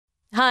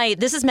Hi,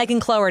 this is Megan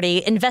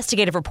Cloherty,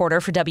 investigative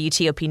reporter for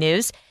WTOP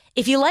News.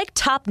 If you like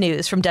top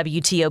news from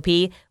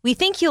WTOP, we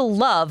think you'll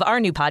love our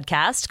new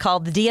podcast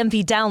called The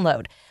DMV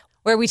Download,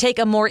 where we take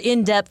a more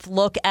in-depth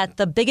look at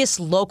the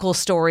biggest local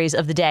stories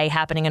of the day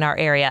happening in our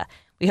area.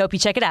 We hope you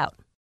check it out.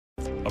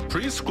 A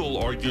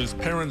preschool argues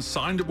parents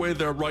signed away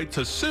their right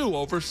to sue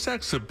over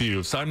sex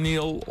abuse. I'm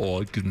Neil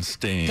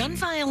Augenstein. Gun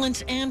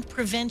violence and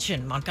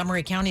prevention.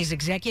 Montgomery County's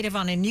executive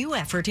on a new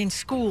effort in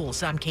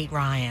schools. I'm Kate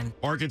Ryan.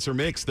 Markets are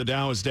mixed. The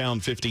Dow is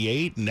down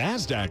 58,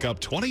 NASDAQ up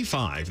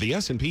 25, the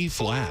S&P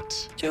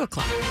flat. 2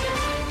 o'clock.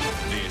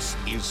 This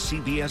is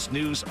CBS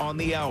News on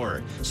the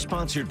Hour,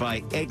 sponsored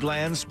by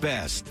Eggland's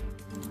Best.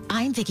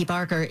 I'm Vicky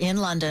Barker in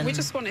London. We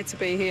just wanted to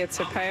be here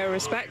to pay our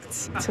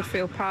respects, to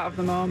feel part of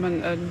the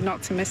moment and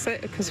not to miss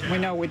it, because we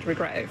know we'd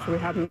regret it if we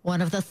hadn't.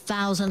 One of the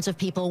thousands of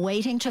people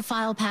waiting to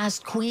file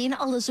past Queen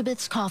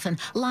Elizabeth's coffin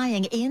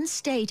lying in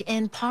state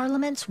in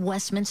Parliament's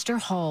Westminster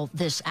Hall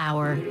this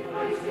hour.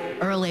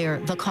 Earlier,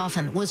 the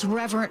coffin was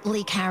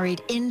reverently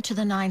carried into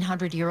the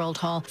 900-year-old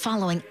hall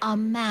following a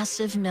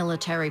massive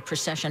military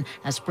procession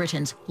as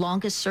Britain's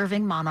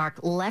longest-serving monarch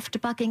left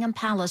Buckingham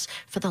Palace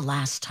for the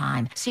last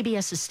time.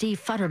 CBS's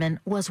Steve Futterman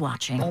was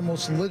watching.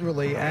 Almost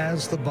literally,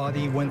 as the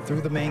body went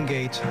through the main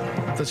gate,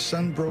 the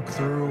sun broke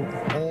through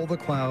all the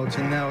clouds,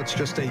 and now it's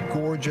just a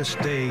gorgeous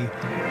day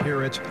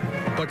here at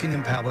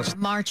Buckingham Palace.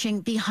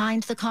 Marching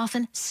behind the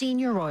coffin,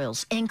 senior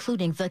royals,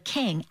 including the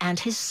King and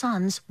his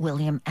sons,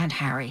 William and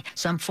Harry.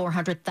 Some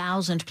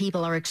 400,000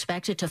 people are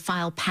expected to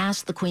file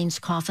past the Queen's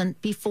coffin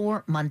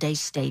before Monday's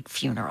state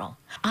funeral.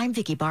 I'm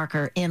Vicky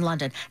Barker in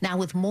London. Now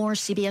with more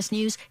CBS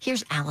News,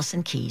 here's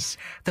Allison Keyes.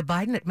 The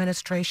Biden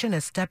administration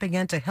is stepping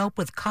in to help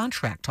with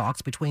contract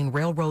talks between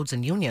railroads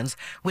and unions,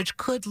 which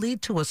could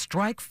lead to a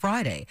strike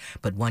Friday.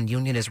 But one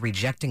union is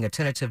rejecting a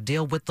tentative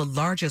deal with the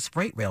largest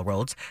freight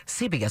railroads.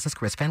 CBS's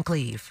Chris Van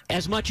Cleve.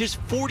 As much as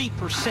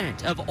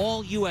 40% of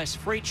all U.S.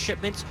 freight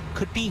shipments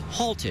could be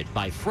halted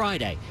by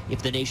Friday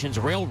if the nation's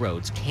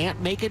railroads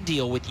can't make a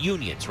deal with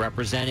unions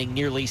representing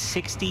nearly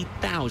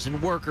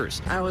 60,000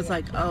 workers. I was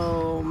like,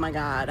 oh my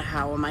God,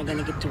 how am I going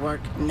to get to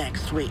work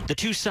next week? The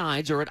two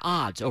sides are at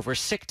odds over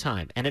sick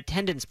time and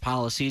attendance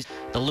policies.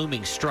 The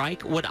looming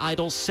strike would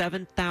idle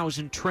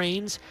 7,000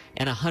 trains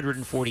and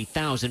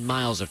 140,000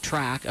 miles of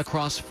track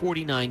across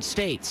 49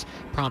 states,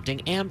 prompting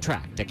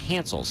Amtrak to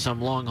cancel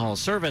some long-haul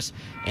service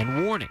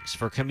and warnings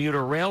for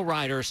commuter rail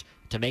riders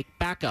to make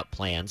backup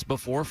plans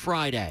before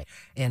Friday.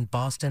 In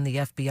Boston, the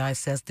FBI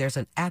says there's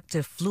an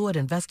active fluid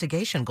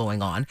investigation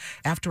going on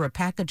after a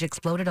package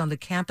exploded on the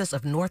campus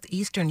of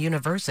Northeastern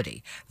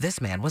University. This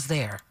man was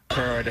there.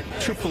 Heard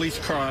 2 police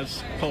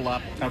cars pull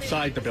up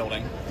outside the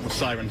building with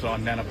sirens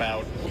on. Then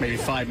about maybe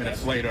 5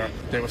 minutes later,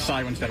 there were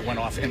sirens that went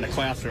off in the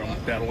classroom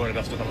that alerted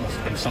us that there must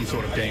have been some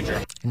sort of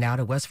danger. Now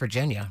to West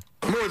Virginia.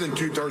 More than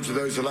 2/3 of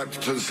those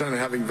elected to the Senate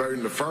having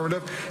voted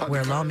affirmative.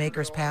 Where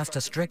lawmakers passed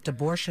a strict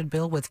abortion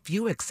bill with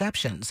few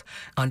exceptions.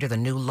 Under the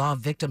new law,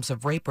 victims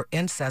of rape or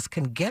incest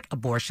can get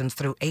abortions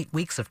through 8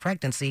 weeks of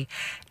pregnancy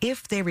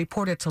if they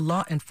report it to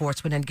law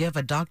enforcement and give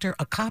a doctor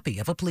a copy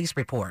of a police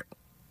report.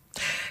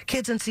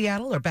 Kids in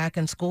Seattle are back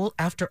in school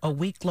after a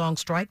week-long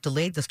strike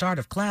delayed the start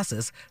of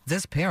classes.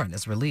 This parent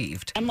is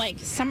relieved. I'm like,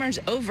 summer's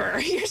over.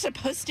 You're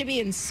supposed to be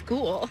in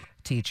school.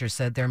 Teachers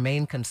said their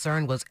main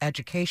concern was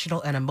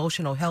educational and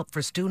emotional help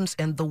for students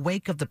in the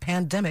wake of the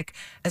pandemic,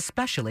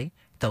 especially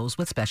those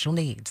with special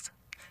needs.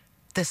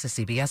 This is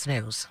CBS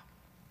News.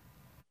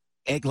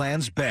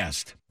 Eggland's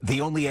Best. The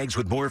only eggs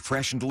with more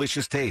fresh and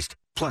delicious taste,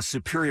 plus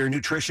superior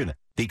nutrition.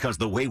 Because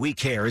the way we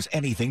care is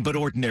anything but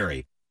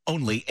ordinary.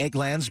 Only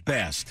Eggland's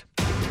Best.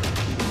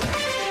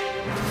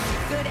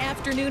 Good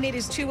afternoon. It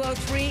is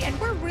 2:03, and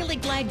we're really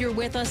glad you're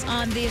with us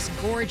on this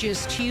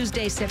gorgeous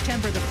Tuesday,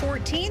 September the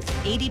 14th,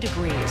 80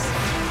 degrees.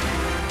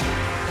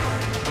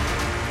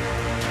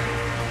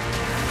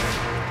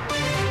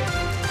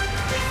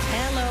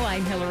 Hello,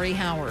 I'm Hillary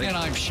Howard. And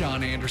I'm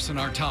Sean Anderson.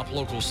 Our top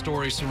local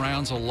story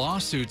surrounds a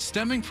lawsuit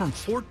stemming from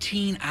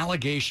 14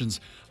 allegations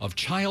of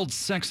child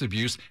sex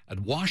abuse at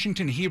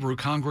Washington Hebrew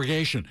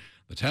congregation.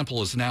 The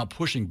temple is now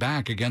pushing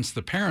back against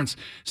the parents,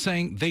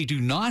 saying they do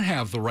not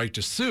have the right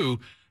to sue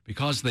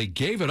because they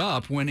gave it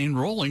up when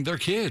enrolling their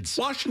kids.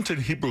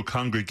 Washington Hebrew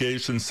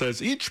congregation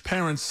says each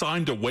parent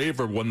signed a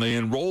waiver when they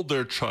enrolled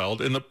their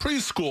child in the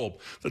preschool.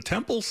 The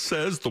temple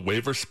says the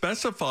waiver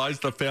specifies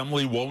the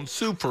family won't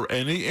sue for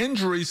any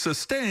injury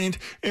sustained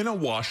in a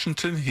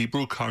Washington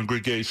Hebrew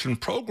congregation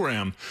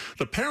program.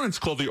 The parents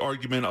call the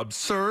argument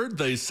absurd.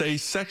 They say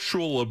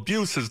sexual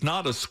abuse is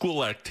not a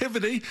school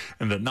activity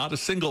and that not a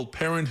single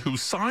parent who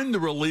signed the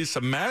release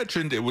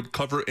imagined it would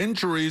cover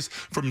injuries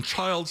from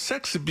child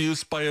sex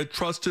abuse by a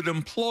trusted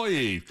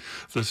employee.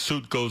 The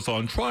suit goes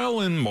on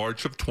trial in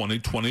March of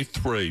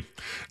 2023.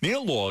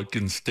 Neil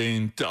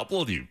Augenstein,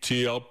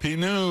 WTOP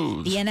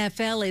News. The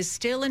NFL is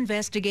still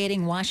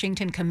investigating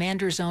Washington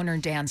Commanders owner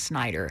Dan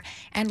Snyder,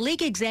 and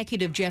league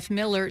executive Jeff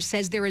Miller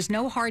says there is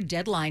no hard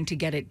deadline to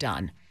get it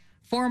done.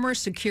 Former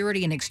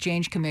Security and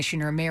Exchange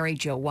Commissioner Mary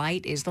Jo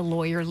White is the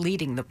lawyer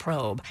leading the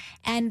probe.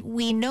 And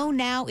we know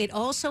now it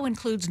also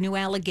includes new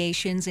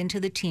allegations into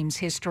the team's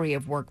history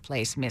of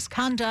workplace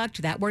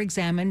misconduct that were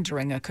examined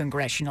during a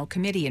congressional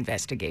committee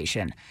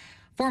investigation.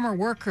 Former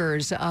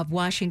workers of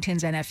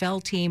Washington's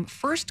NFL team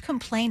first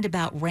complained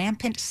about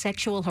rampant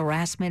sexual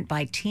harassment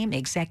by team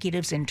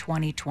executives in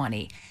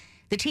 2020.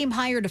 The team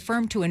hired a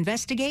firm to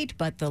investigate,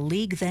 but the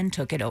league then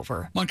took it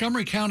over.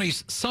 Montgomery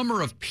County's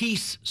Summer of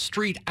Peace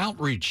Street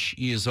Outreach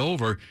is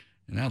over.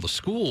 And now the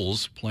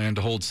schools plan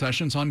to hold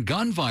sessions on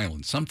gun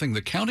violence, something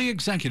the county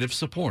executive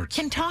supports.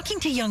 Can talking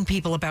to young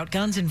people about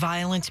guns and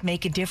violence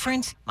make a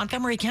difference?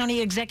 Montgomery County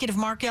Executive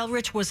Mark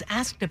Elrich was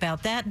asked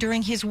about that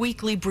during his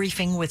weekly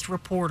briefing with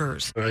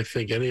reporters. I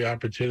think any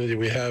opportunity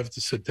we have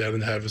to sit down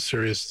and have a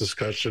serious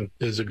discussion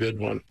is a good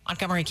one.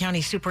 Montgomery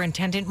County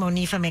Superintendent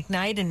Monifa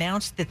McKnight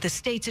announced that the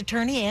state's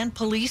attorney and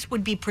police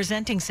would be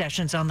presenting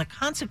sessions on the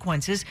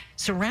consequences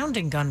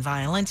surrounding gun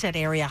violence at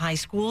area high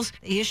schools.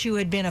 The issue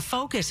had been a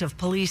focus of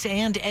police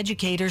and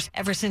educators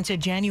ever since a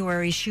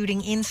January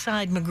shooting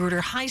inside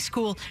Magruder High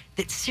School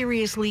that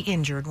seriously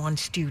injured one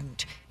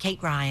student. Kate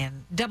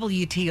Ryan,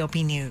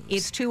 WTOP News.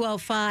 It's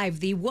 2:05.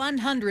 The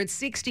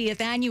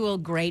 160th annual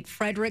Great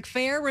Frederick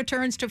Fair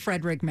returns to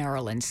Frederick,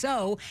 Maryland.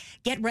 So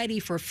get ready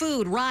for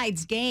food,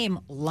 rides, game,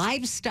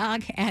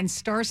 livestock, and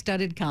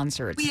star-studded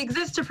concerts. We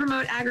exist to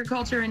promote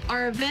agriculture, and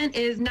our event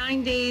is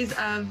 9 days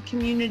of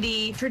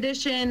community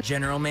tradition.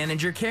 General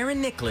Manager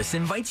Karen Nicholas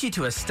invites you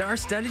to a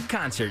star-studded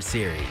concert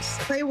series.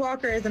 Clay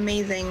Walker is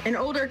amazing. An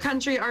older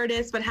country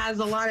artist, but has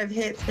a lot of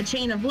hits. A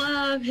Chain of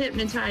Love,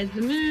 Hypnotize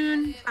the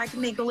Moon, I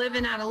Can Make a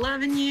Living Out of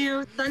Loving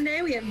You.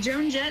 Sunday, we have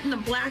Joan Jett and the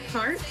Black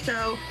Heart.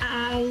 So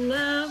I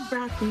love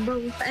rock and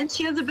roll. And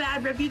she has a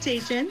bad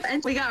reputation.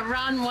 And we got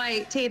Ron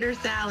White tater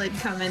salad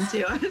coming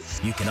to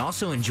us. You can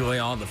also enjoy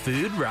all the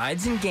food,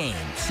 rides, and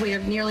games. We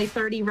have nearly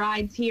 30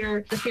 rides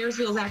here. The Ferris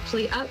wheel is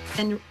actually up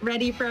and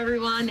ready for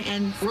everyone,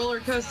 and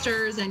roller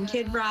coasters and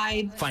kid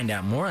rides. Find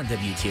out more on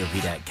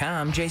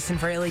WTOP.com. Jason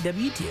Fraley,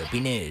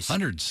 WTOP News.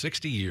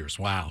 160 years.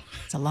 Wow.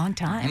 It's a long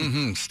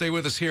time. Stay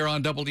with us here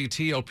on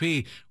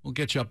WTOP. We'll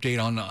get you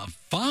update on a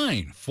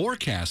fine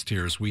forecast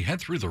here as we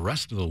head through the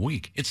rest of the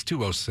week. It's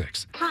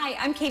 2:06. Hi,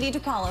 I'm Katie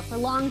DePaula for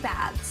Long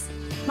Baths.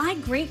 My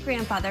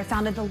great-grandfather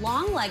founded the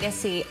Long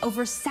legacy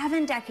over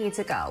 7 decades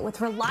ago with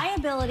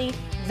reliability,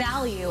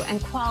 value,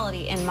 and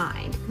quality in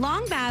mind.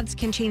 Long Baths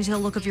can change the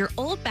look of your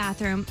old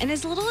bathroom in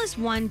as little as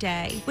 1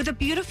 day with a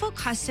beautiful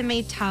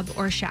custom-made tub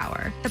or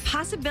shower. The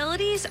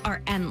possibilities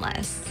are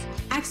endless.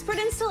 Expert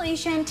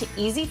installation to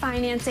easy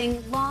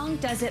financing, Long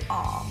does it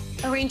all.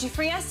 Arrange a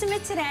free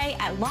estimate today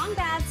at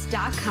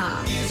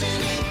longbaths.com.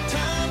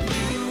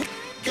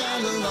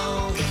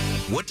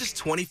 What does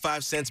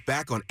 25 cents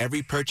back on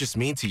every purchase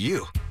mean to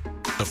you?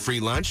 A free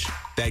lunch?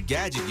 That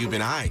gadget you've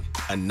been eyeing?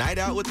 A night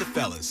out with the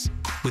fellas?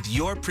 With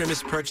your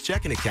Primis Perks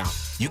checking account,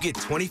 you get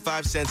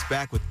 25 cents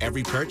back with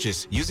every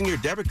purchase using your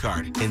debit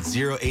card and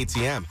 0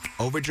 ATM,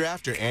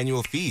 overdraft, or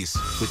annual fees.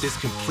 With this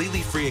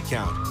completely free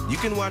account, you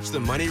can watch the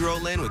money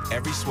roll in with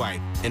every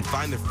swipe and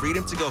find the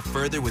freedom to go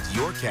further with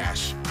your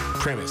cash.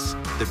 Primis,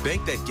 the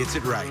bank that gets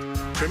it right.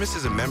 Primis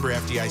is a member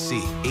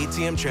FDIC.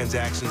 ATM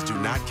transactions do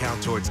not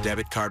count towards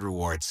debit card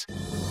rewards.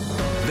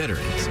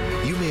 Veterans,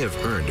 you may have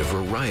earned a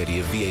variety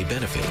of VA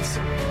benefits.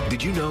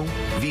 Did you know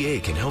VA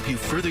can help you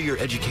further your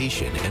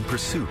education and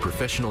pursue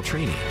professional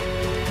training?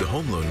 The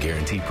Home Loan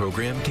Guarantee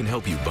Program can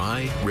help you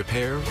buy,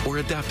 repair, or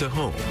adapt a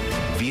home.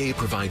 VA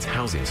provides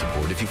housing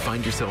support if you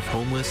find yourself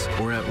homeless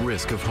or at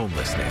risk of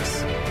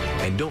homelessness.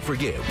 And don't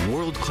forget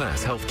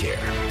world-class health care.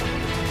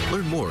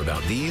 Learn more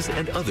about these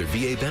and other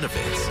VA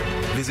benefits.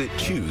 Visit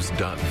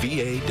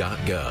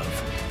choose.va.gov.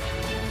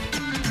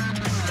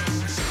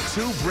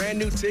 2 brand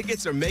new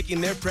tickets are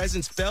making their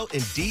presence felt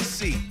in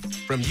D.C.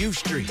 From U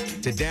Street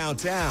to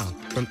downtown,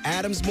 from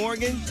Adams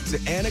Morgan to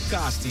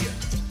Anacostia.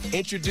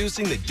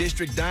 Introducing the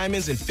District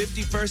Diamonds and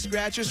 51st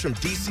Scratchers from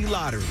D.C.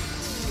 Lottery.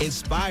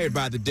 Inspired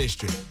by the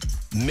district,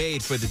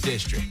 made for the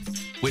district.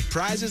 With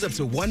prizes up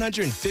to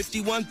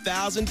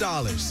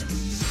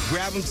 $151,000.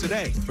 Grab them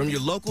today from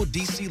your local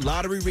D.C.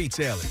 Lottery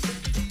retailer.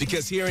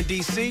 Because here in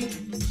D.C.,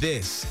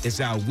 this is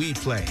how we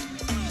play.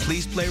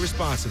 Please play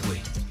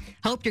responsibly.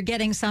 Hope you're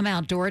getting some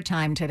outdoor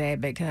time today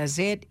because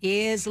it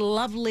is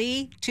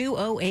lovely.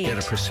 2:08. Get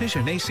a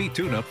Precision AC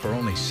tune-up for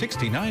only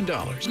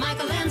 $69.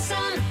 Michael and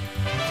Son.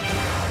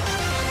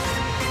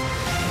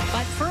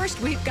 But first,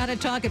 we've got to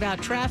talk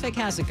about traffic.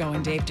 How's it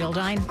going, Dave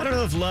Dildine? I don't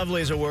know if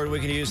lovely is a word we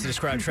can use to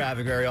describe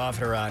traffic very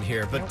often around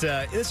here, but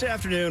this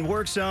afternoon,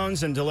 work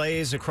zones and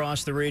delays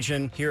across the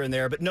region here and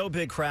there, but no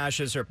big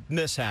crashes or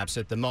mishaps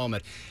at the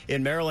moment.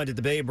 In Maryland at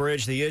the Bay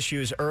Bridge, the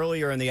issues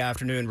earlier in the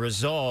afternoon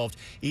resolved.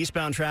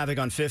 Eastbound traffic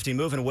on 50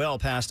 moving well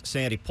past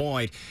Sandy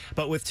Point,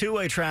 but with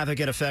two-way traffic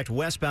in effect,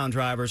 westbound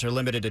drivers are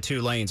limited to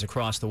 2 lanes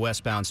across the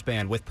westbound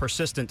span with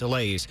persistent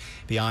delays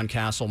beyond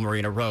Castle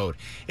Marina Road.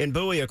 In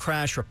Bowie, a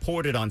crash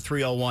reported on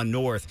 301 1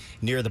 north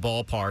near the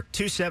ballpark.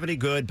 270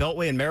 good.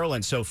 Beltway in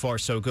Maryland so far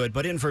so good.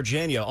 But in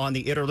Virginia on the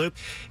Inner Loop,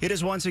 it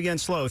is once again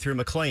slow through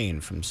McLean.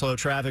 From slow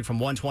traffic from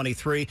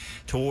 123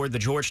 toward the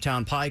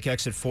Georgetown Pike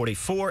exit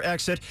 44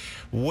 exit,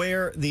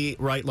 where the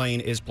right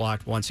lane is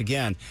blocked once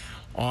again.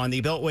 On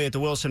the Beltway at the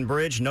Wilson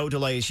Bridge, no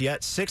delays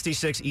yet.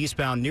 66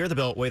 eastbound near the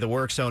Beltway, the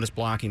work zone is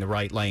blocking the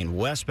right lane.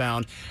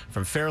 Westbound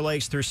from Fair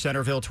Lakes through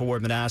Centerville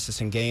toward Manassas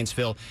and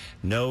Gainesville,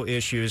 no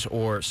issues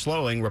or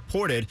slowing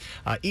reported.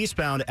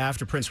 Eastbound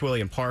after Prince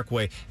William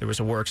Parkway, there was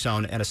a work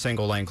zone and a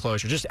single lane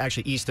closure, just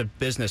actually east of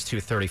Business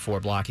 234,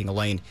 blocking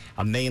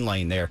a main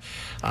lane there.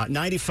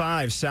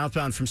 95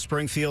 southbound from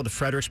Springfield to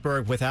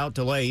Fredericksburg without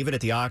delay, even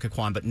at the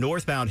Occoquan, but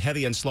northbound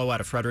heavy and slow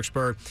out of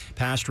Fredericksburg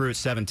past Route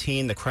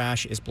 17. The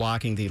crash is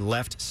blocking the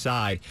left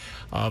side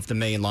of the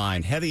main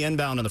line. Heavy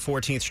inbound on the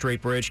 14th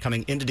Street Bridge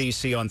coming into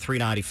D.C. on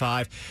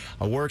 395.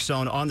 A work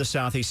zone on the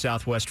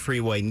Southeast-Southwest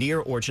Freeway near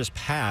or just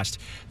past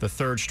the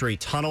 3rd Street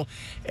Tunnel.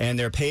 And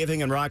they're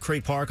paving in Rock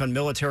Creek Park on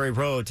Military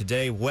Road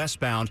today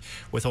westbound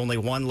with only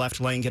one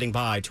left lane getting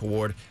by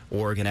toward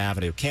Oregon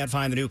Avenue. Can't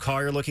find the new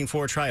car you're looking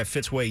for? Try a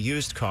Fitzway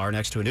used car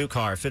next to a new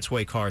car.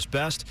 Fitzway Cars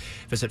Best.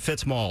 Visit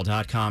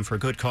fitzmall.com for a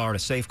good car and a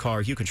safe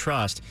car you can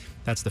trust.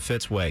 That's the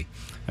Fitzway.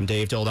 I'm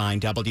Dave Dildine,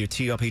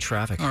 WTOP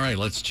Traffic. All right,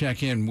 let's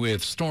check in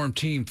with Storm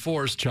Team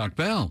 4's Chuck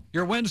Bell.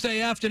 Your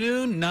Wednesday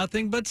afternoon,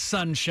 nothing but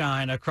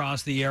sunshine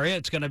across the area.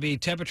 It's going to be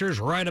temperatures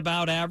right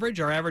about average.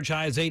 Our average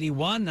high is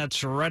 81.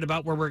 That's right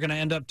about where we're going to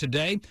end up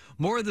today.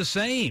 More of the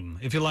same,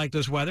 if you like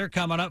this weather,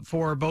 coming up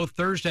for both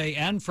Thursday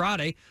and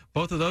Friday.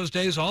 Both of those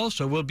days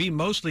also will be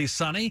mostly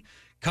sunny,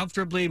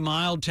 comfortably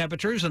mild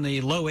temperatures in the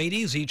low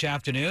 80s each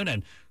afternoon,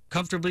 and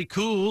comfortably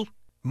cool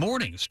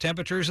mornings,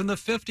 temperatures in the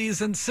 50s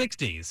and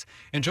 60s.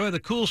 Enjoy the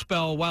cool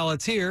spell while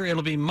it's here.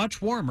 It'll be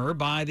much warmer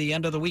by the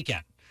end of the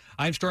weekend.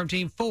 I'm Storm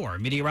Team 4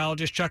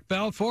 meteorologist Chuck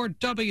Bell for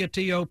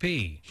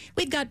WTOP.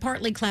 We've got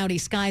partly cloudy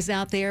skies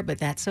out there, but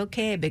that's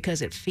okay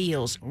because it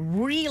feels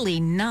really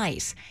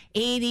nice.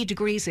 80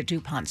 degrees at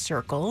DuPont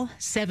Circle,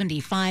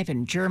 75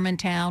 in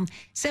Germantown,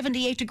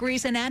 78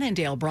 degrees in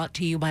Annandale, brought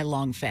to you by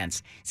Long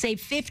Fence. Save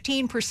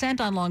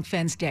 15% on Long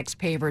Fence decks,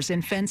 pavers,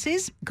 and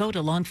fences. Go to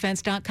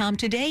longfence.com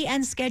today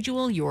and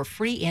schedule your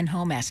free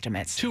in-home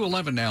estimates.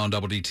 2:11 now on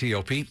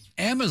WTOP.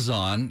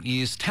 Amazon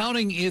is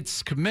touting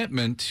its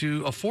commitment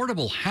to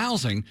affordable housing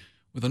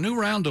with a new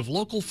round of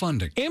local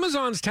funding.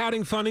 Amazon's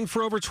touting funding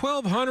for over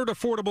 1,200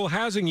 affordable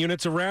housing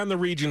units around the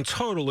region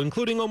total,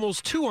 including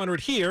almost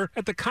 200 here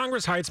at the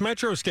Congress Heights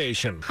Metro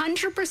Station.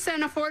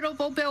 100%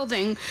 affordable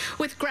building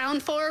with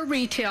ground floor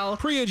retail.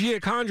 Priya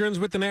Giacondrins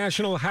with the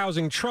National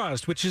Housing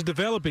Trust, which is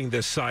developing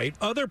this site.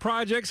 Other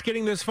projects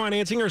getting this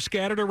financing are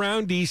scattered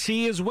around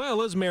D.C. as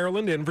well as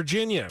Maryland and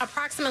Virginia.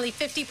 Approximately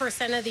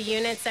 50% of the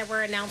units that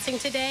we're announcing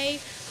today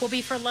will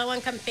be for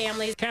low-income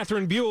families.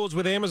 Catherine Buells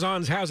with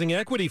Amazon's Housing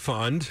Equity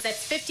Fund.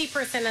 That's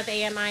 50% of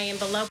AMI and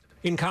below.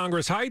 In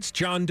Congress Heights,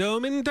 John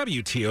Doman,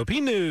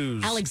 WTOP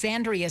News.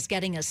 Alexandria is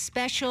getting a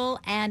special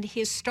and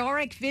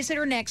historic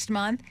visitor next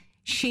month.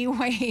 She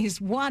weighs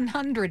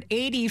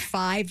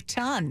 185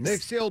 tons.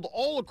 They've sailed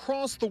all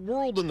across the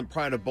world in the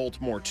Pride of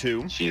Baltimore,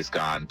 too. She's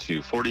gone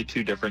to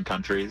 42 different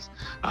countries,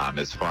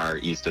 as far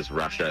east as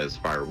Russia, as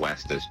far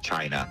west as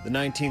China. The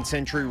 19th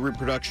century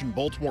reproduction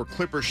Baltimore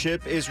Clipper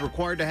ship is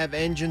required to have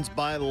engines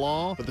by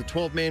law, but the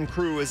 12-man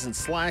crew isn't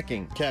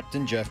slacking.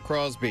 Captain Jeff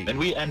Crosby. And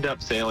we end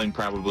up sailing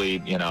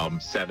probably,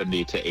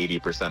 70 to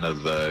 80%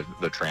 of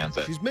the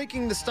transit. She's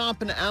making the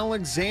stop in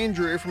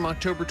Alexandria from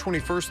October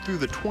 21st through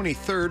the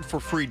 23rd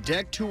for free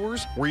deck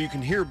tours, where you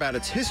can hear about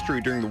its history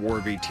during the War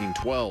of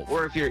 1812.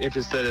 Or if you're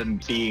interested in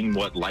seeing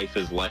what life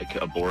is like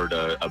aboard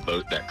a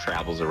boat that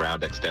travels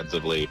around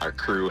extensively, our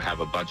crew have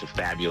a bunch of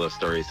fabulous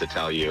stories to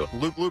tell you.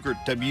 Luke Lukert,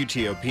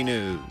 WTOP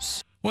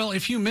News. Well,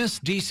 if you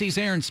missed D.C.'s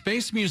Air and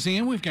Space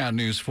Museum, we've got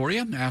news for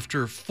you.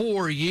 After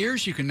 4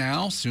 years, you can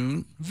now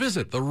soon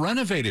visit the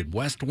renovated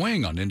West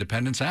Wing on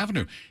Independence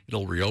Avenue.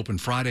 It'll reopen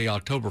Friday,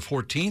 October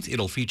 14th.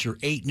 It'll feature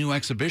 8 new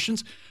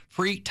exhibitions.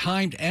 Free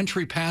timed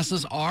entry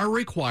passes are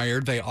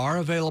required. They are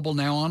available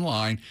now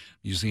online.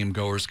 Museum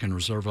goers can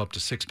reserve up to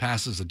 6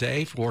 passes a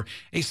day for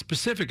a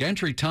specific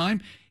entry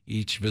time.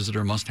 Each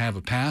visitor must have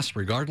a pass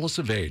regardless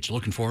of age.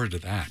 Looking forward to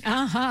that.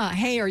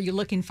 Hey, are you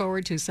looking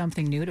forward to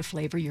something new to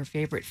flavor your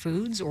favorite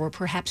foods or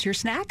perhaps your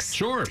snacks?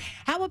 Sure.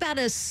 How about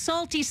a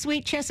salty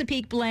sweet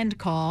Chesapeake blend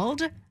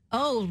called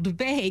Old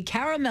Bay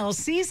Caramel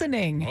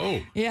Seasoning?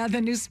 Oh. Yeah,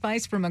 the new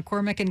spice from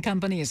McCormick &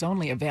 Company is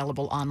only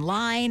available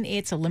online.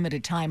 It's a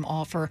limited time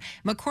offer.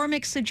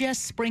 McCormick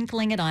suggests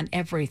sprinkling it on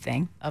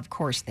everything. Of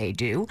course they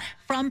do.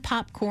 From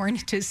popcorn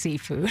to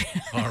seafood.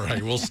 All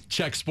right, we'll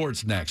check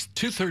sports next.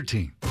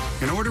 2:13.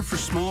 In order for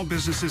small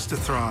businesses to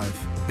thrive,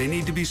 they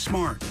need to be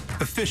smart,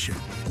 efficient,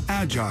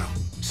 agile,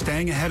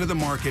 staying ahead of the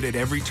market at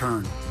every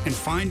turn, and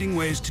finding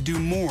ways to do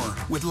more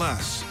with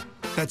less.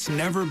 That's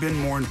never been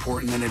more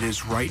important than it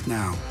is right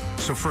now.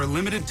 So for a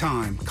limited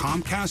time,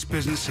 Comcast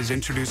Business is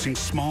introducing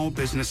Small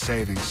Business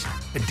Savings,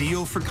 a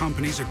deal for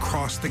companies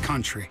across the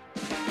country.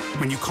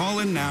 When you call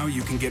in now,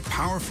 you can get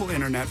powerful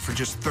internet for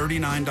just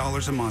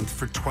 $39 a month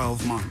for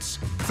 12 months.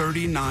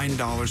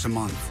 $39 a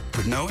month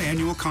with no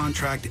annual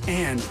contract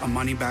and a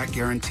money-back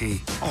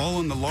guarantee. All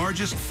on the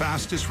largest,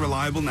 fastest,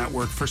 reliable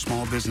network for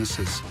small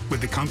businesses with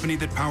the company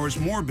that powers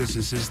more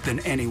businesses than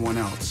anyone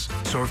else.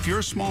 So if you're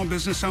a small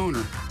business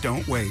owner,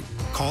 don't wait.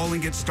 Call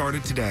and get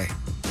started today.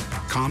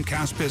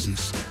 Comcast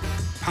Business,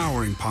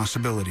 powering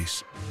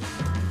possibilities.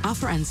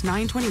 Offer ends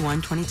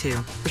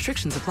 9/21/22.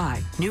 Restrictions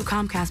apply. New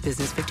Comcast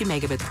Business 50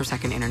 megabits per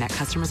second internet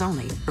customers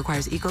only.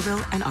 Requires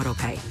EcoBill and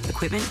AutoPay.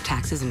 Equipment,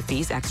 taxes, and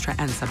fees extra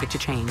and subject to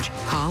change.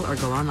 Call or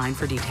go online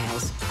for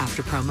details.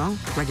 After promo,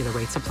 regular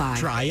rates apply.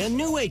 Try a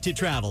new way to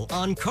travel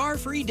on Car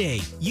Free Day.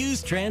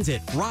 Use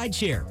transit,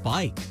 rideshare,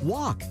 bike,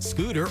 walk,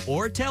 scooter,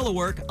 or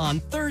telework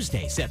on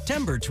Thursday,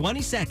 September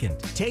 22nd.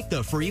 Take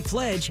the free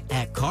pledge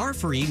at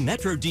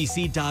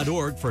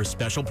carfreemetrodc.org for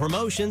special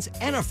promotions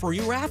and a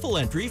free raffle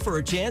entry for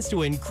a chance to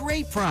win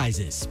great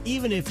prizes.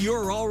 Even if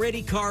you're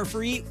already car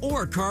free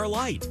or car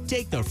light,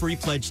 take the free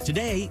pledge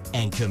today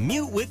and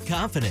commute with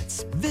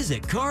confidence.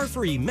 Visit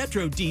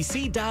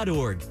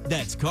carfreemetrodc.org.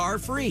 That's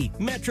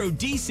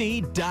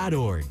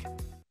carfreemetrodc.org.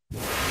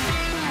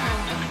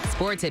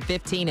 Sports at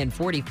 15 and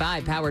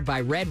 45, powered by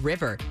Red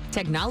River.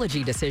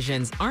 Technology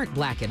decisions aren't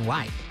black and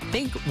white.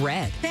 Think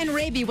red. Ben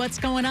Raby, what's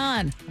going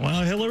on?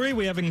 Well, Hillary,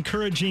 we have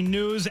encouraging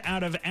news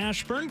out of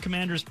Ashburn.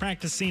 Commanders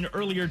practicing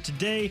earlier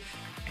today.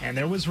 And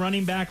there was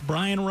running back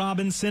Brian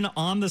Robinson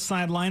on the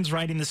sidelines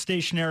riding the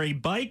stationary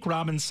bike.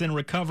 Robinson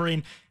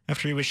recovering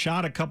after he was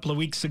shot a couple of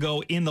weeks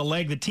ago in the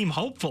leg. The team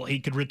hopeful he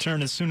could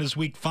return as soon as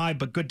week 5,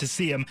 but good to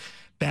see him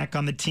back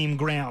on the team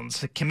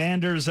grounds. The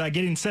Commanders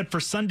getting set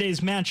for Sunday's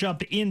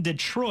matchup in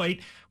Detroit.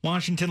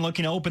 Washington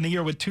looking to open the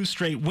year with 2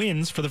 straight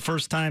wins for the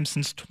first time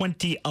since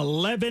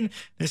 2011.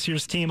 This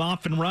year's team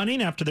off and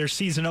running after their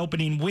season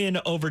opening win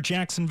over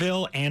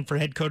Jacksonville. And for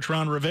head coach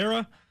Ron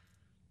Rivera,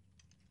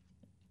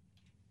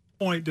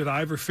 point did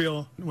I ever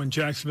feel when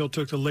Jacksonville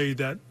took the lead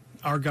that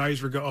our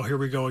guys were oh, here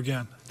we go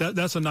again.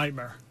 That's a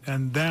nightmare.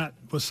 And that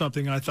was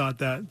something I thought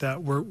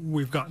that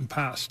we've gotten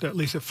past. At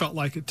least it felt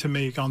like it to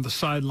me on the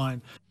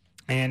sideline.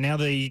 And now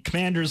the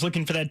Commanders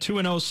looking for that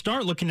 2-0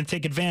 start, looking to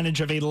take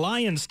advantage of a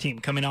Lions team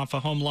coming off a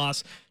home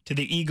loss to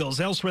the Eagles.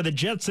 Elsewhere, the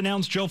Jets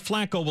announced Joe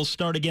Flacco will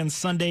start again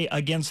Sunday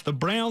against the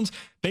Browns.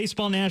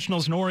 Baseball,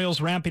 Nationals and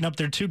Orioles wrapping up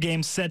their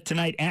 2-game set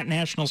tonight at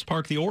Nationals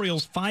Park. The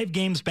Orioles 5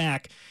 games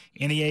back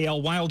in the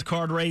AL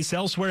wildcard race.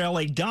 Elsewhere,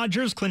 LA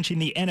Dodgers clinching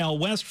the NL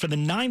West for the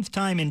 9th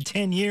time in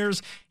 10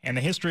 years. And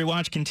the history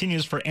watch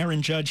continues for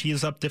Aaron Judge. He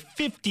is up to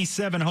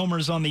 57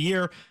 homers on the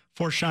year,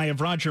 4 shy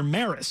of Roger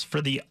Maris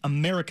for the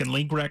American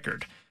League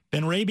record.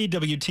 Ben Raby,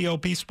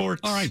 WTOP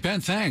Sports. All right,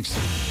 Ben, thanks.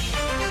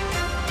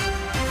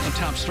 The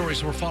top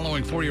stories we're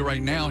following for you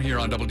right now here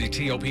on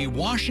WTOP.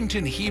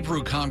 Washington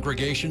Hebrew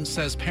congregation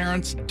says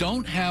parents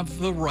don't have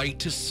the right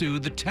to sue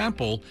the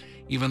temple,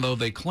 even though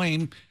they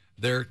claim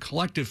their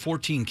collective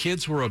 14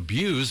 kids were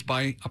abused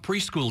by a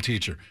preschool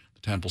teacher.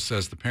 The temple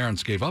says the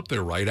parents gave up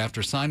their right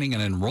after signing an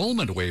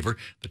enrollment waiver.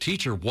 The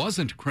teacher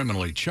wasn't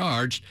criminally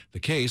charged. The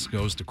case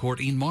goes to court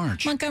in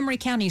March. Montgomery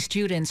County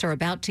students are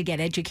about to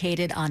get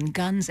educated on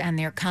guns and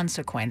their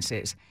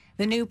consequences.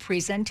 The new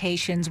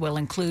presentations will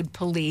include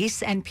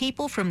police and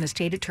people from the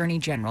state attorney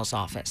general's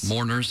office.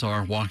 Mourners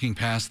are walking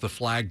past the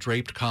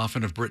flag-draped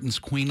coffin of Britain's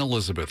Queen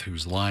Elizabeth,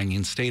 who's lying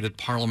in state at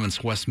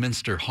Parliament's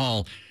Westminster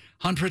Hall.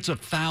 Hundreds of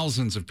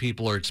thousands of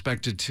people are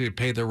expected to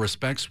pay their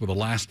respects with a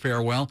last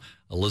farewell.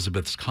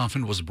 Elizabeth's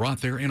coffin was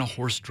brought there in a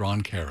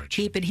horse-drawn carriage.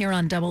 Keep it here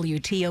on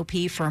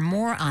WTOP for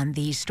more on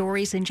these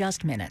stories in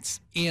just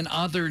minutes. In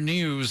other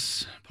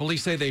news,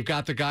 police say they've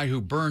got the guy who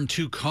burned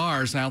 2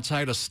 cars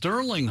outside a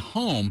Sterling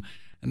home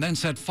and then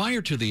set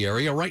fire to the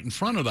area right in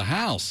front of the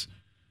house.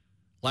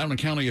 Loudoun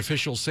County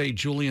officials say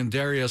Julian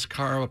Darius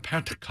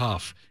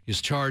Karapetkov is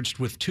charged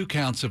with 2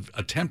 counts of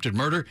attempted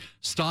murder,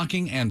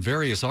 stalking, and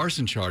various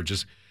arson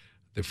charges.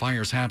 The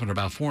fires happened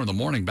about 4 in the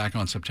morning back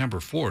on September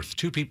 4th.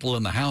 2 people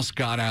in the house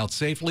got out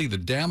safely. The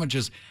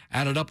damages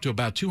added up to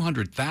about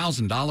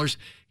 $200,000.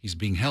 He's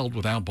being held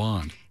without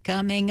bond.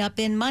 Coming up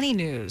in Money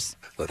News.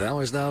 The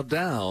Dow is now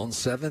down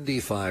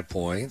 75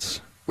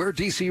 points. Where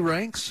D.C.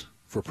 ranks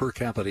for per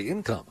capita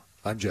income.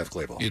 I'm Jeff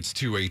Clabaugh. It's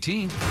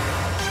 2:18.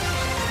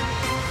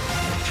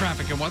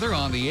 Traffic and weather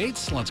on the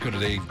 8s. Let's go to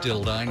Dave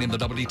Dildine in the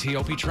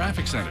WTOP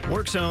Traffic Center.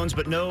 Work zones,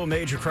 but no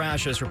major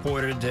crashes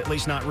reported, at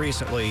least not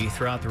recently,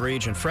 throughout the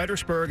region.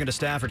 Fredericksburg into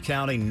Stafford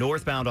County,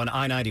 northbound on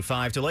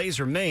I-95. Delays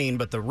remain,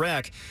 but the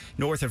wreck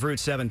north of Route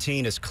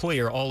 17 is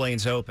clear. All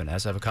lanes open,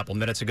 as of a couple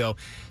minutes ago.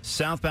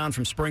 Southbound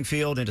from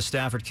Springfield into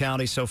Stafford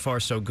County, so far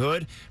so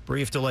good.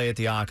 Brief delay at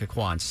the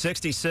Occoquan.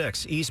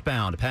 66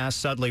 eastbound past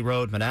Sudley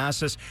Road,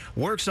 Manassas.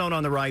 Work zone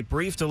on the right,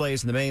 brief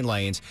delays in the main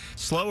lanes.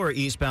 Slower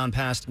eastbound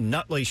past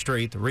Nutley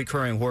Street, the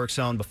recurring work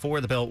zone before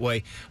the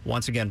Beltway,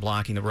 once again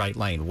blocking the right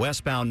lane.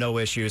 Westbound, no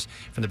issues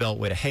from the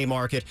Beltway to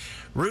Haymarket.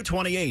 Route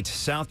 28,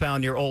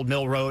 southbound near Old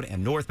Mill Road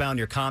and northbound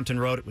near Compton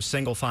Road. It was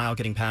single file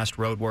getting past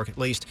road work at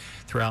least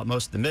throughout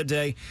most of the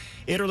midday.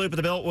 Interloop of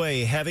the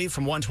Beltway, heavy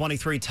from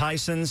 123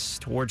 Tysons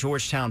toward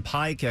Georgetown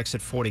Pike,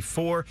 exit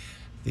 44.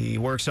 The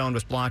work zone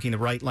was blocking the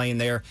right lane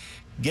there.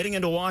 Getting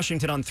into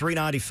Washington on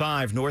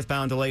 395,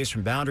 northbound delays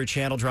from Boundary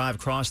Channel Drive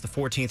across the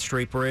 14th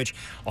Street Bridge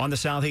on the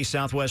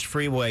Southeast-Southwest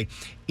Freeway.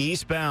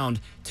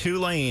 Eastbound, 2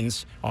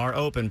 lanes are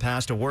open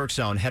past a work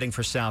zone heading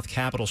for South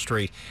Capitol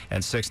Street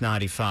and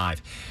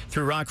 695.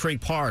 Through Rock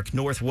Creek Park,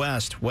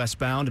 northwest,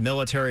 westbound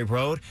Military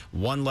Road.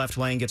 1 left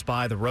lane gets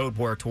by the road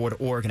work toward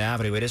Oregon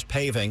Avenue. It is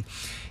paving.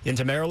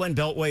 Into Maryland,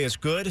 Beltway is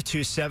good.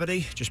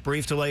 270, just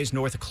brief delays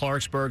north of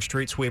Clarksburg.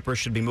 Street sweepers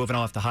should be moving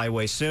off the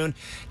highway soon.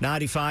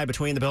 95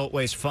 between the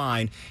Beltways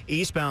fine.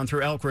 Eastbound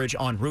through Elkridge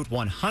on Route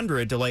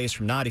 100, delays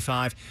from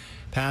 95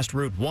 past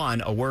Route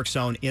 1, a work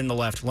zone in the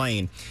left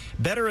lane.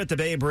 Better at the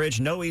Bay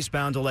Bridge, no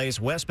eastbound delays.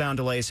 Westbound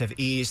delays have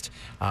eased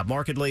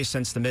markedly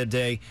since the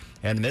midday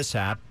and the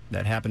mishap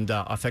that happened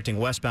affecting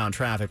westbound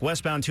traffic.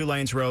 Westbound 2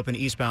 lanes are open,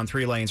 eastbound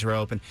 3 lanes are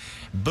open.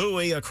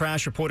 Bowie, a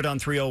crash reported on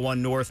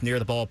 301 North near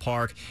the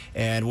ballpark,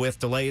 and with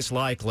delays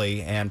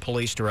likely and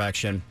police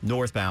direction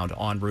northbound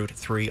on Route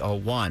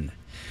 301.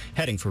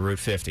 Heading for Route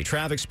 50.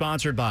 Traffic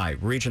sponsored by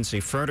Regency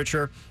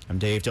Furniture. I'm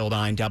Dave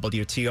Dildine,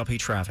 WTOP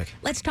Traffic.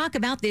 Let's talk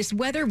about this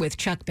weather with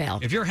Chuck Bell.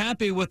 If you're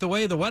happy with the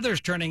way the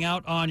weather's turning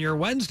out on your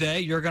Wednesday,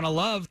 you're going to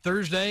love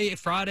Thursday,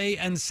 Friday,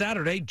 and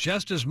Saturday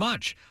just as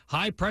much.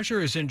 High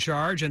pressure is in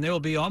charge, and there will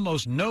be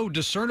almost no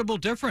discernible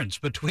difference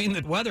between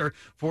the weather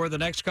for the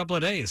next couple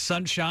of days.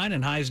 Sunshine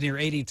and highs near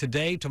 80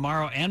 today,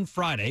 tomorrow, and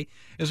Friday.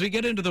 As we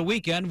get into the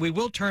weekend, we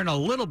will turn a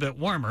little bit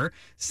warmer.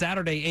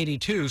 Saturday,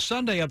 82.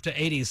 Sunday, up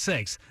to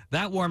 86.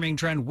 That warming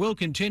trend will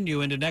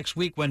continue into next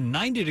week when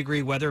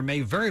 90-degree weather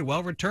may very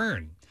well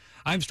return.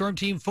 I'm Storm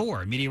Team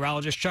 4,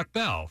 meteorologist Chuck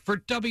Bell for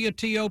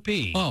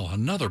WTOP. Oh,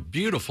 another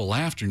beautiful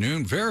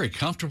afternoon. Very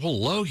comfortable,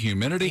 low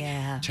humidity.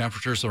 Yeah.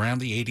 Temperatures around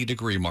the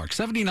 80-degree mark.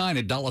 79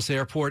 at Dulles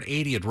Airport,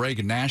 80 at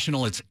Reagan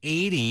National. It's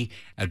 80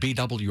 at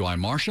BWI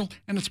Marshall,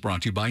 and it's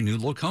brought to you by New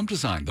Look Home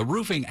Design. The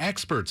roofing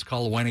experts.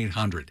 Call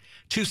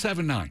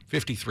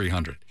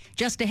 1-800-279-5300.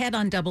 Just ahead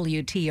on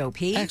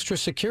WTOP. Extra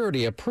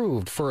security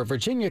approved for a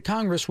Virginia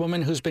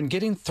congresswoman who's been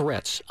getting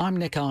threats. I'm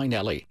Nick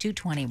Einelli.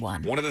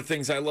 221. One of the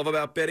things I love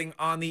about betting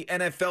on the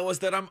NFL is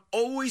that I'm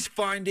always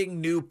finding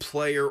new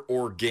player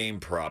or game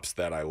props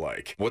that I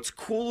like. What's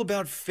cool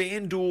about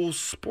FanDuel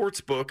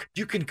Sportsbook,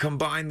 you can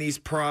combine these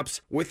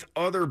props with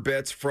other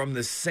bets from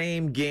the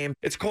same game.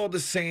 It's called the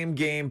Same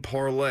Game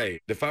Parlay.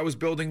 If I was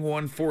building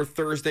one for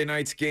Thursday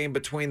night's game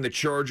between the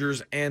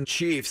Chargers and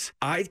Chiefs,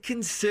 I'd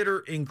consider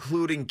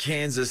including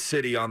Kansas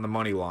City on the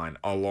money line,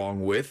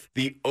 along with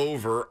the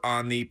over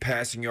on the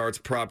passing yards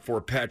prop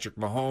for Patrick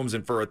Mahomes,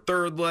 and for a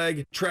third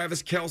leg,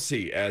 Travis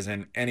Kelce as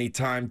an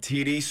anytime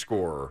TD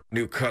scorer.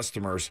 New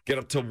customers get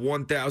up to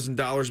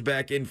 $1,000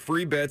 back in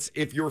free bets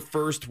if your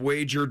first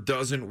wager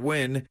doesn't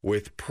win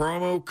with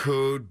promo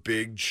code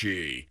Big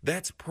Chi.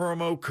 That's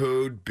promo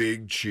code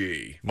Big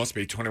Chi. Must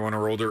be 21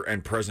 or older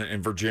and present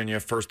in Virginia.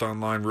 First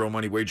online real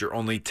money wager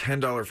only.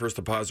 $10 first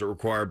deposit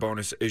required.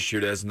 Bonus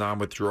issued as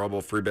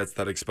non-withdrawable free bets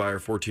that expire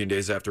 14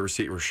 days after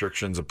receipt.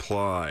 Restrictions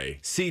apply.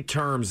 See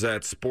terms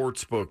at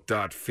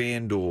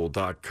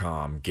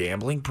sportsbook.fanduel.com.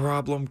 Gambling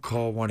problem?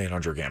 Call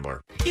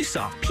 1-800-GAMBLER. You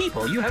saw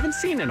people you haven't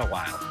seen in a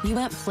while. You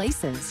went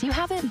places you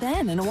haven't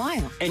been in a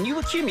while. And you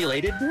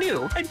accumulated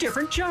new and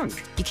different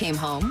junk. You came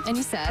home and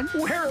you said,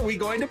 where are we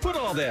going to put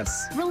all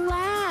this?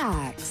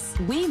 Relax.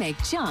 We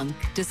make junk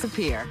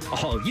disappear.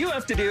 All you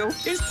have to do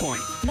is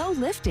point. No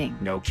lifting.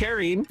 No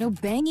carrying. No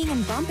banging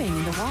and bumping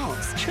into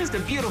walls. Just a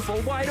beautiful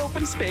wide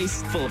open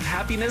space full of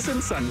happiness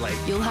and sunlight.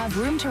 You'll have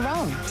room to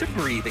roam. To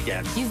breathe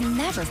again. You've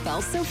never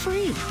felt so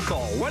free.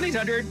 Call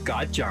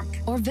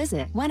 1-800-GOT-JUNK. Or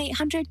visit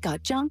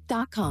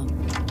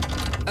 1-800-GOT-JUNK.com.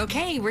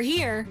 Okay, we're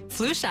here.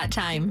 Flu shot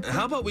time.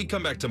 How about we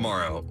come back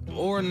tomorrow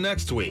or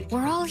next week?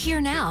 We're all here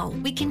now.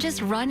 We can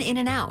just run in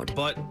and out.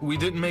 But we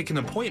didn't make an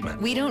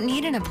appointment. We don't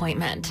need an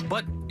appointment.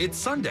 But it's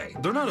Sunday.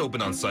 They're not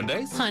open on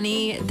Sundays.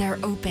 Honey, they're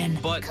open.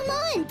 But come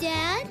on,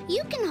 Dad.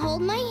 You can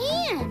hold my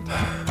hand.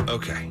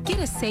 Okay. Get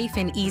a safe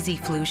and easy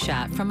flu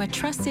shot from a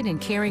trusted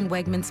and caring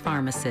Wegmans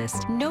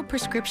pharmacist. No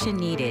prescription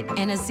needed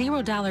and a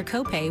 $0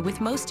 copay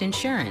with most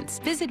insurance.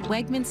 Visit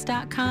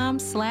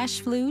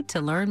Wegmans.com/flu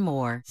to learn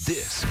more.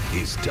 This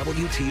is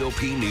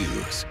WTOP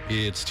News.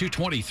 It's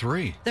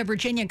 2:23. The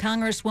Virginia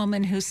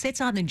congresswoman who sits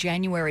on the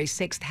January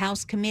 6th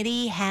House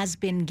Committee has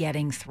been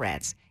getting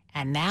threats.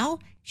 And now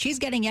she's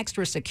getting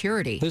extra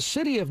security. The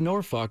city of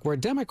Norfolk, where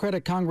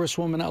Democratic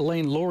Congresswoman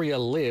Elaine Luria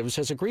lives,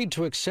 has agreed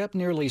to accept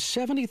nearly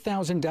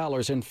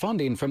 $70,000 in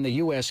funding from the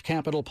U.S.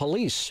 Capitol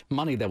Police,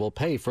 money that will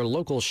pay for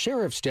local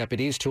sheriff's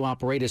deputies to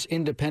operate as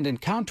independent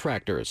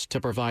contractors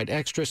to provide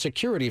extra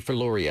security for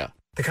Luria.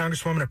 The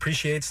Congresswoman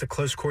appreciates the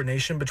close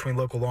coordination between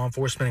local law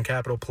enforcement and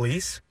Capitol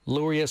Police.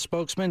 Luria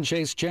spokesman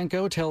Jace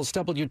Jenko tells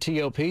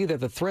WTOP that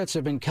the threats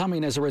have been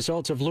coming as a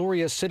result of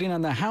Luria sitting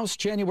on the House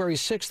January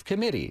 6th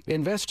committee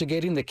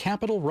investigating the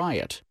Capitol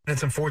riot.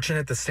 It's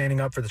unfortunate that standing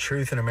up for the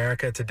truth in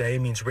America today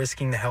means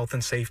risking the health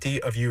and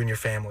safety of you and your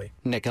family.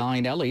 Nick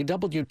Einelli,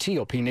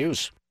 WTOP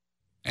News.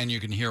 And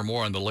you can hear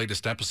more on the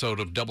latest episode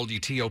of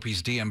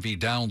WTOP's DMV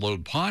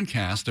Download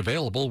podcast,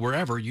 available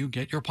wherever you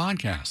get your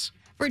podcasts.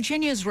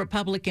 Virginia's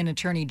Republican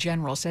Attorney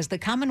General says the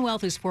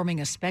Commonwealth is forming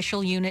a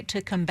special unit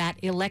to combat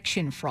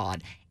election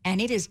fraud,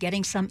 and it is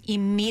getting some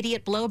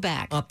immediate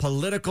blowback. A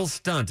political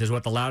stunt is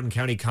what the Loudoun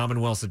County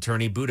Commonwealth's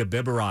Attorney Buddha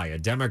Bibarai, a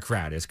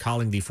Democrat, is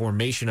calling the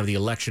formation of the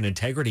Election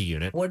Integrity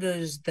Unit. What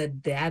is the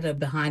data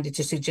behind it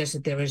to suggest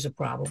that there is a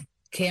problem?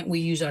 Can't we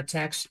use our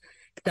tax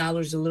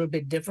dollars a little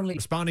bit differently?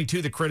 Responding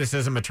to the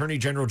criticism, Attorney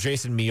General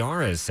Jason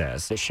Miyares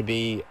says it should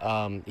be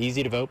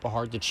easy to vote but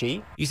hard to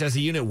cheat. He says the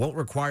unit won't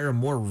require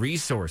more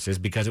resources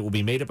because it will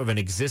be made up of an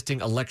existing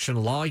election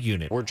law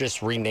unit. We're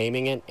just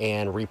renaming it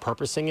and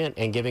repurposing it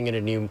and giving it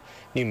a new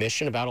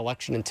mission about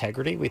election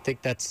integrity. We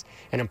think that's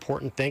an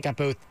important thing. I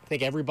both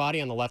think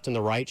everybody on the left and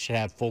the right should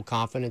have full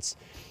confidence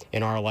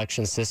in our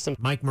election system.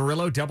 Mike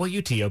Murillo,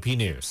 WTOP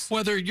News.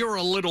 Whether you're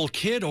a little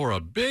kid or a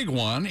big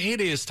one,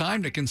 it is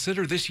time to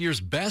consider this year's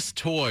best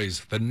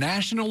toys. The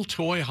National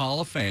Toy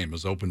Hall of Fame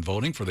is open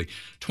voting for the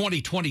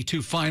 2022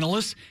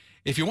 finalists.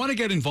 If you want to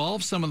get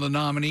involved, some of the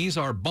nominees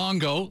are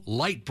Bongo,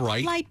 Light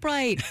Bright,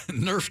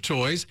 Nerf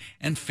Toys,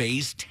 and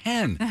Phase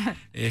 10.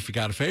 If you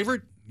got a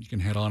favorite, you can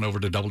head on over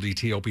to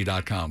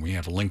WTOP.com. We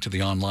have a link to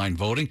the online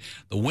voting.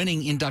 The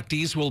winning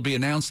inductees will be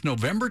announced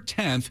November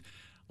 10th.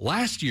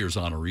 Last year's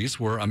honorees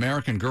were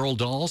American Girl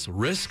dolls,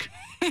 Risk,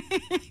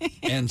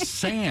 and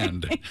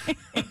Sand.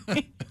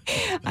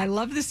 I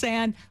love the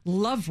Sand.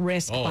 Love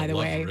Risk, by the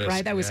way. Risk,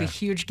 right? That was a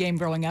huge game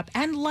growing up.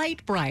 And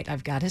Light Bright,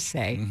 I've got to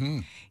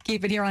say.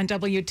 Keep it here on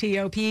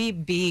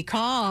WTOP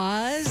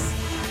because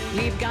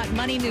we've got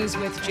money news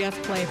with Jeff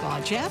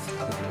Claybaugh. Jeff?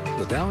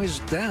 The Dow is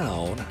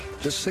down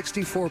just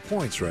 64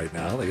 points right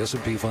now. The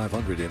S&P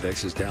 500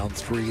 index is down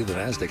 3. The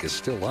NASDAQ is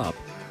still up,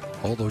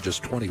 although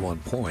just 21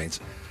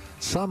 points.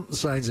 Some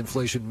signs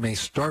inflation may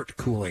start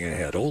cooling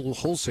ahead.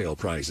 Wholesale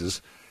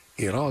prices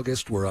in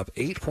August were up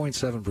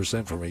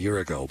 8.7% from a year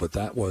ago, but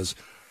that was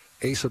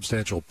a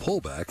substantial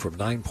pullback from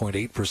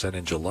 9.8%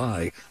 in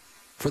July.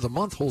 For the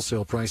month,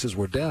 wholesale prices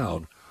were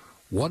down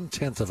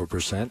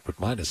 0.1%, but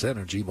minus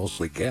energy,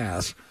 mostly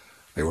gas,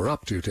 they were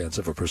up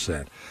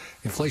 0.2%.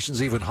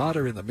 Inflation's even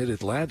hotter in the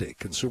Mid-Atlantic.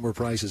 Consumer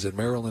prices in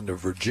Maryland and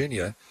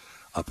Virginia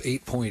up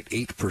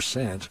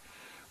 8.8%.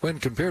 When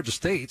compared to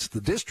states,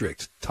 the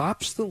district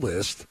tops the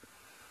list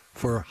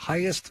for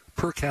highest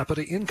per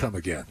capita income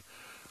again.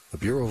 The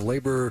Bureau of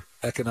Labor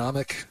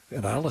Economic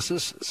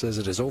Analysis says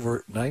it is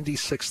over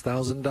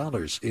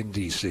 $96,000 in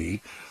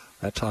D.C.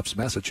 That tops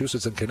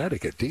Massachusetts and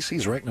Connecticut.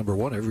 D.C.'s ranked number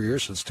 1 every year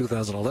since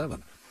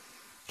 2011.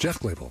 Jeff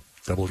Claybaugh,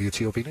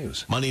 WTOP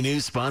News. Money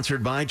News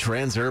sponsored by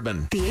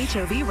Transurban. The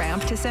HOV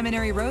ramp to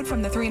Seminary Road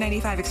from the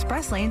 395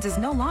 Express lanes is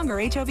no longer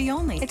HOV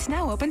only. It's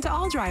now open to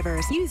all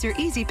drivers. Use your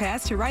Easy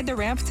Pass to ride the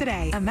ramp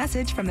today. A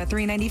message from the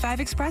 395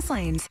 Express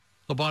lanes.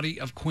 The body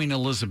of Queen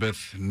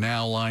Elizabeth,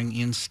 now lying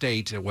in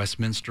state at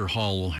Westminster Hall,